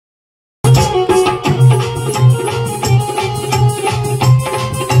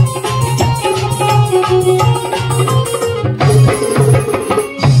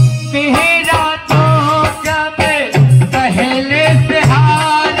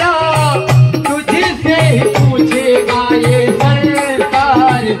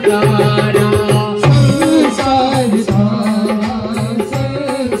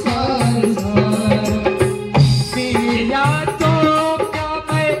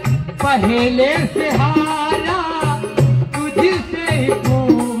पहले से हारा, तुझसे ही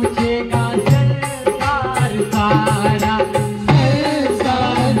पूछेगा संसार सारा।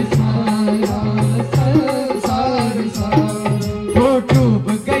 संसार सारा, संसार सारा। वो डूब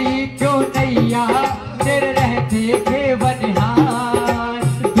गई क्यों नैया तेरे रहते के बनिहार।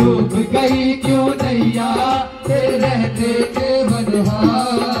 डूब गई क्यों नैया तेरे रहते के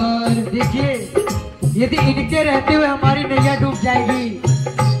बनिहार। देखिए, यदि इनके रहते हुए हमारी नैया डूब जाएगी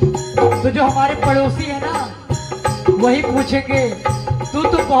तो जो हमारे पड़ोसी है ना वही पूछेंगे तू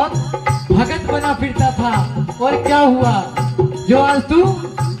तो बहुत भगत बना फिरता था और क्या हुआ जो आज तू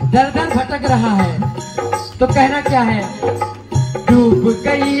दर दर भटक रहा है। तो कहना क्या है, डूब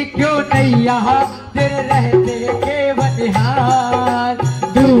गई क्यों नैया तेरे रहते के बनिहार।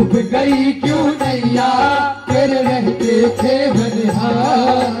 डूब गई क्यों नैया तेरे रहते के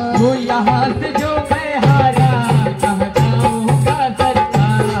बनिहार। वो यहाँ से जो मैं हारा कहाँ जाऊँगा सरकार।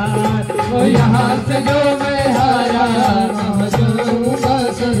 वो यहाँ से जो मैं हारा कहाँ जाऊँगा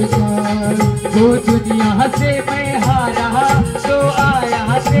सरकार। वो दुनिया से मैं हारा तो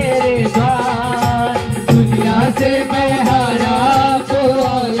आया तेरे द्वार। दुनिया से मैं हारा तो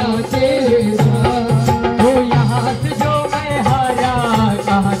आया तेरे द्वार। वो यहाँ से जो मैं हारा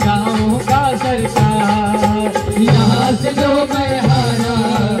कहाँ जाऊँगा सरकार। यहाँ से जो मैं हारा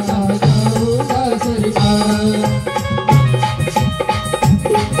कहाँ जाऊँगा सरकार।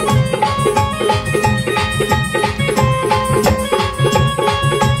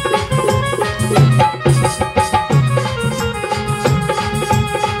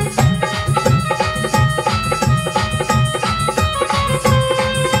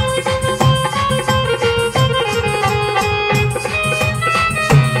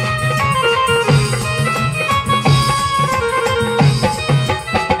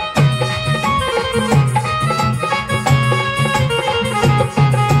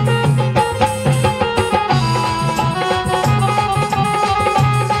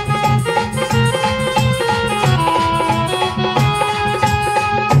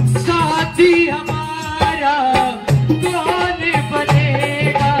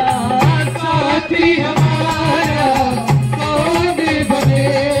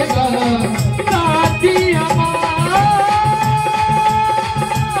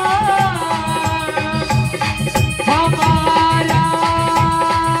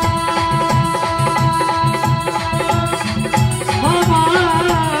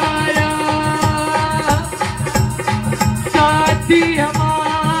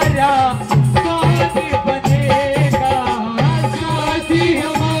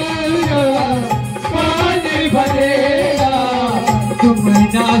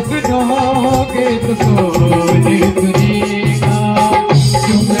 सुनोगे तो कौन सुनेगा।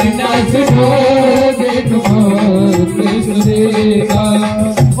 तुम ना सुनोगे तो कौन सुनेगा।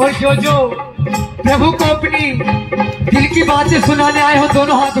 और जो प्रभु को अपनी दिल की बातें सुनाने आए हो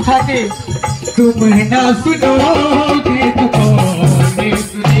दोनों हाथ उठा के, तुम ना सुनोगे तो कौन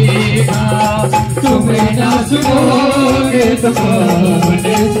सुनेगा। तुम ना सुनोगे तो कौन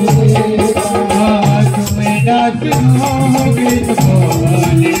सुनेगा। तुम ना सुनोगे तो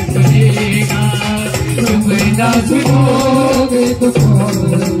कौन सुनेगा। तुम ना सुनोगे तो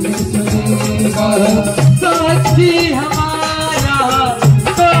कौन सुनेगा। साथी हमारा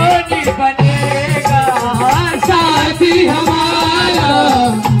कौन बनेगा। साथी हमारा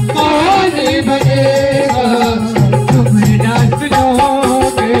कौन बनेगा। तुम ना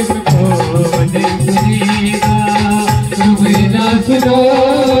सुनोगे तो कौन सुनेगा। तुम ना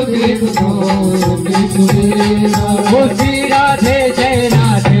सुनोगे तो कौन सुनेगा। वो श्री राधे जय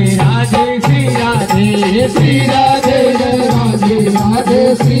राधे राधे श्री राधे। श्री राधे जय राधे राधे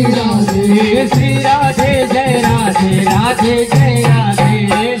श्री राधे। श्री राधे जय राधे राधे जय राधे।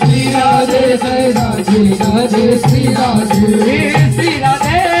 श्री राधे जय राधे राधे श्री राधे। श्री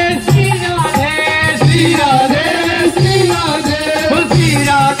राधे श्री राधे श्री राधे श्री राधे। श्री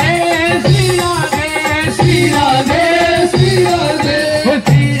राधे श्री राधे श्री राधे श्री राधे।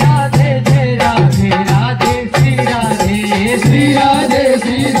 श्री राधे जय राधे राधे श्री राधे। श्री राधे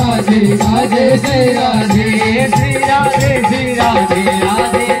श्री राधे राधे जय राधे। श्री राधे श्री राधे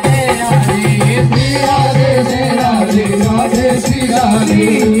राधे जय राधे। श्री राधे जय राधे राधे श्री राधे।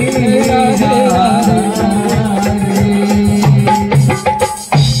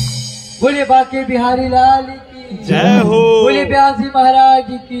 बोले बाके बिहारी लाल की जय हो। बोले व्यास जी महाराज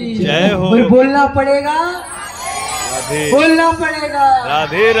की जय हो। और बोलना पड़ेगा, राधे बोलना पड़ेगा।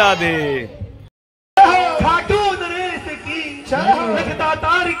 राधे राधे। खाटू नरेश की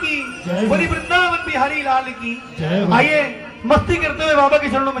दातार की बोली वृंदावन बिहारी लाल की। आइए मस्ती करते हुए बाबा के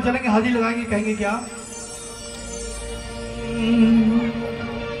चरणों में चलेंगे, हाजिरी लगाएंगे, कहेंगे क्या।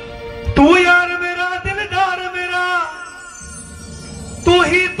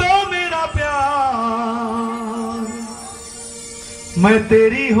 मैं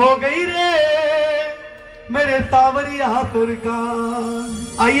तेरी हो गई रे मेरे सावरिया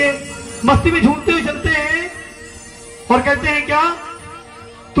सरकार। आइए मस्ती में झूमते हुए चलते हैं और कहते हैं क्या,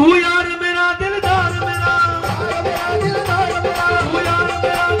 तू यार मेरा दिलदार मेरा, तू यार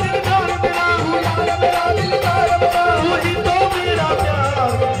मेरा दिलदार मेरा, तू ही तो मेरा प्यार।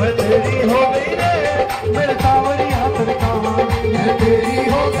 मैं तेरी हो गई रे मेरे सावरिया सरकार, मैं तेरी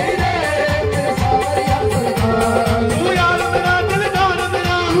हो गई रे मेरे सावरिया सरकार। तू यार मेरा दिलदार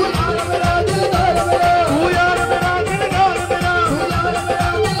मेरा, तू यार मेरा दिलदार मेरा, तू यार मेरा दिलदार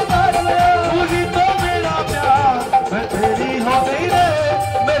मेरा, तू ही तो मेरा प्यार। मैं तेरी हो गई रे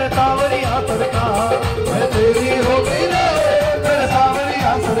मेरे सावरिया सरकार, मैं तेरी हो गई रे मेरे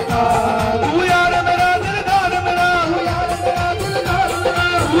सावरिया सरकार। तू यार मेरा दिलदार मेरा, तू यार मेरा दिलदार मेरा,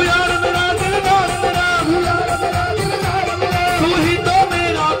 तू यार मेरा दिलदार मेरा, तू ही तो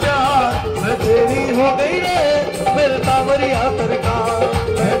मेरा प्यार। मैं तेरी हो गई रे मेरे सावरिया सरकार,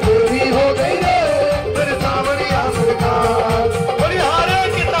 मैं तेरी हो गई रे मेरे सावरिया सरकार। बड़ी हारे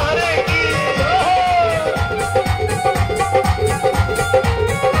की तारे की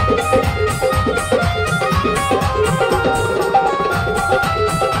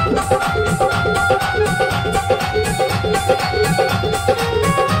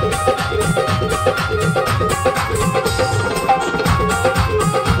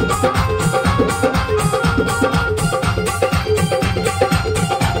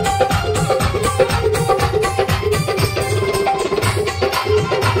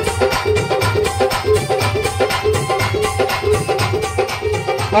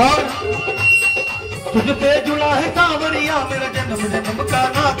और तुझसे जुड़ा है सावरिया मेरा जन्म जन्म का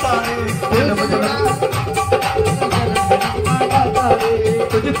नाता है, जन्म जन्म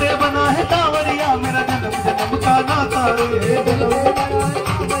तुझसे बना है सावरिया मेरा जन्म जन्म का नाता है।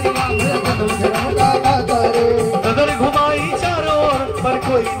 नजर घुमाई चारों ओर पर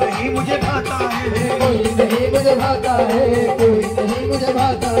कोई नहीं मुझे भाता है, कोई नहीं मुझे भाता है, कोई नहीं मुझे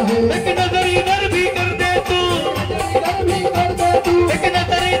भाता है। एक नजर इधर भी कर दे तू, एक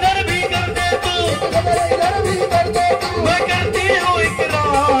नजर इधर भी कर दे तू, मैं करती हूँ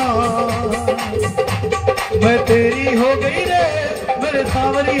इकरार। मैं तेरी हो गई रे मेरे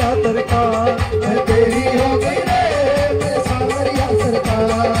सावरिया सरकार, मैं तेरी हो गई रे मेरे सावरिया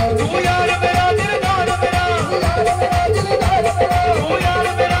सरकार। तू यार मेरा दिलदार मेरा, तू यार मेरा दिलदार मेरा, तू यार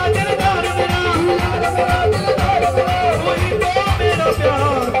मेरा दिलदार मेरा, तू ही तो मेरा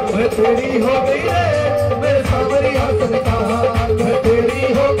प्यार। मैं तेरी हो गई रे मेरे सावरिया सरकार, मैं तेरी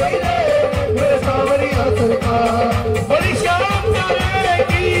हो गई रे मेरे सावरिया सरकार। बड़ी शाम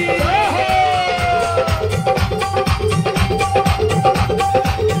करेगी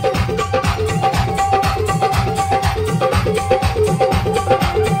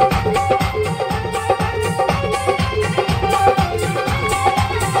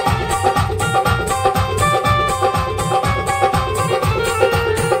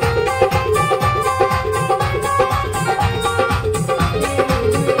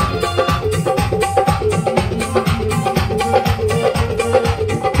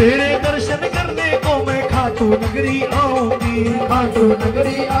तेरे दर्शन करने को मैं खाटू नगरी आऊंगी, खाटू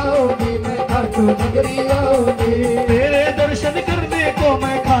नगरी आऊंगी, मैं खाटू नगरी आऊंगी। तेरे दर्शन करने को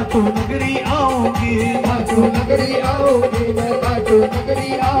मैं खाटू नगरी आऊंगी, खाटू नगरी आऊंगी, मैं खाटू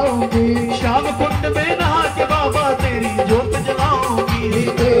नगरी आऊंगी। श्याम कुंड में नहा के बाबा तेरी जोत जलाऊंगी,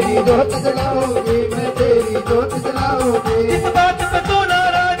 तेरी जोत जलाऊंगी, मैं तेरी जोत जलाऊंगी। इस बात पे तो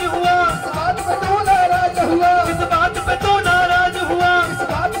नाराज हुआ, इस बात पे तो नाराज हुआ, इस बात पे तो नाराज हुआ, इस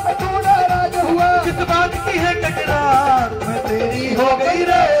बात पे तो नाराज हुआ, किस बात की है तकरार। मैं तेरी हो गई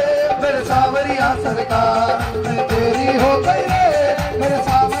रे मेरे सावरिया सरकार, मैं तेरी हो गई रे मेरे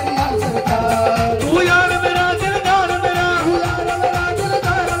सावरिया सरकार। तू यार मेरा दिलदार मेरा, तू यार मेरा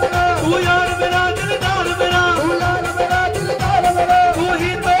दिलदार मेरा, तू यार मेरा दिलदार मेरा, तू यार मेरा दिलदार मेरा, तू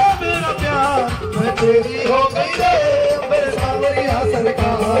ही तो मेरा प्यार। मैं तेरी हो गई रे मेरे सावरिया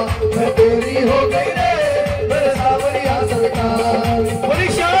सरकार, मैं तेरी हो गई रे मेरे सावरिया सरकार। बड़ी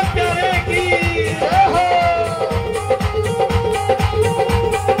शान प्यारे की जय हो।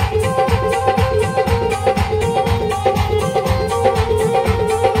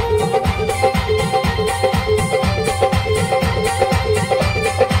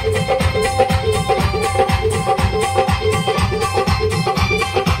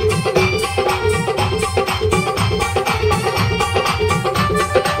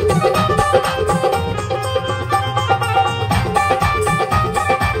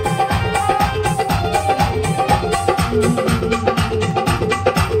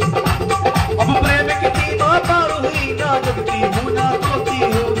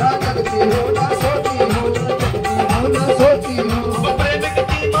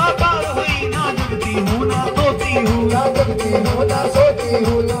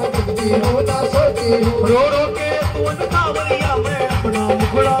 हूँ ना सोती हूँ। रो रो के तू सावरिया मैं अपना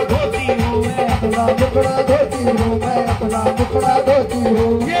मुखड़ा धोती हूँ, मैं अपना मुखड़ा धोती हूँ, मैं अपना मुखड़ा धोती हूँ।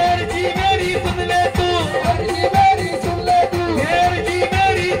 ये अर्जी मेरी सुन ले तू, अर्जी मेरी सुन ले तू, ये अर्जी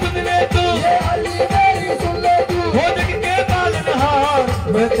मेरी सुन ले तू, ये अर्जी मेरी सुन ले तू। हो जग के पालनहार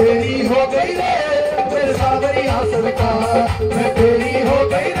मैं तेरी हो गई रे मेरे सावरिया सरकार, मैं तेरी हो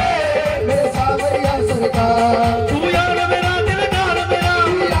गई रे मेरे सावरिया सरकार। तू यार मेरा दिलदार मेरा,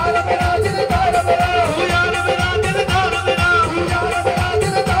 तू यार मेरा दिलदार मेरा, तू यार मेरा दिलदार मेरा, तू यार मेरा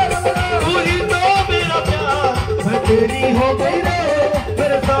दिलदार मेरा। तू ही तो मेरा प्यार, मैं तेरी हो गई रे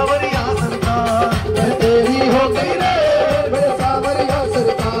मेरे सावरिया सरकार, मैं तेरी हो गई रे मेरे सावरिया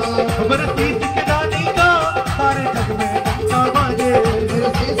सरकार। मेरे तीज के दानी का सारे जग में डंका बाजे, मेरे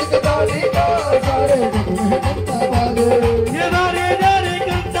तीज के दानी का सारे जग में डंका बाजे। ये वारे वारे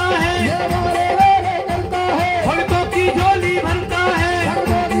करता है, ये वारे वारे करता है, भक्तों की झोली भरता है,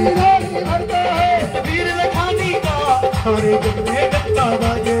 भक्तों की झोली भरता है। वीर लखानी का सारे जग में डंका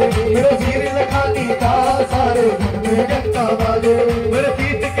बाजे, मेरे वीर लखानी का सारे जग में डंका बाजे। मेरे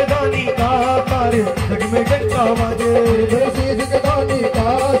तीज के दानी का सारे जग में डंका बाजे, मेरे तीज के दानी का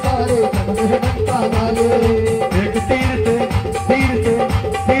सारे जग में डंका बाजे। एक तीर से तीर से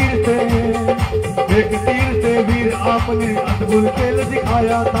तीर से, एक तीर से वीर आपने अद्भुत खेल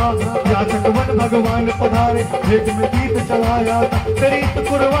दिखाया था। याचक वन भगवान पधारे एक में गीत चलाया था। तेरी इस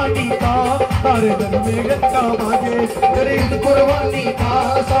कुर्बानी का सारे जग में डंका बाजे, तेरी इस कुर्बानी का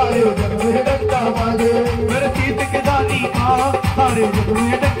सारे जग में डंका बाजे। मेरे शीश के दानी का सारे जग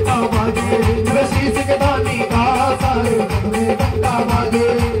में डंका बाजे, मेरे शीश के दानी का सारे जग में डंका बाजे।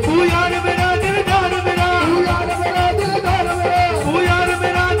 तू यार मेरा दिलदार मेरा, तू यार मेरा दिलदार मेरा, तू यार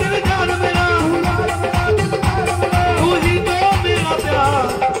मेरा दिलदार मेरा, तू यार मेरा दिलदार मेरा। तू ही तो मेरा प्यार,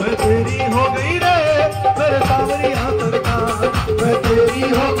 मैं तेरी हो गई रे मेरे सावरिया सरकार, मैं तेरी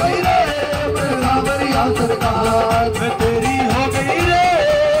हो गई रे मेरे सावरिया सरकार, मैं तेरी हो गई रे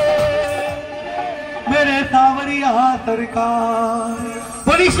मेरे सावरिया सरकार।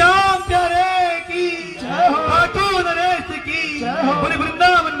 बड़ी शाम प्यारे की जय हो, खाटू नरेश की जय हो, बड़ी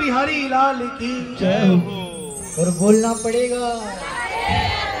वृंदावन बिहारी लाल की जय हो। और बोलना पड़ेगा।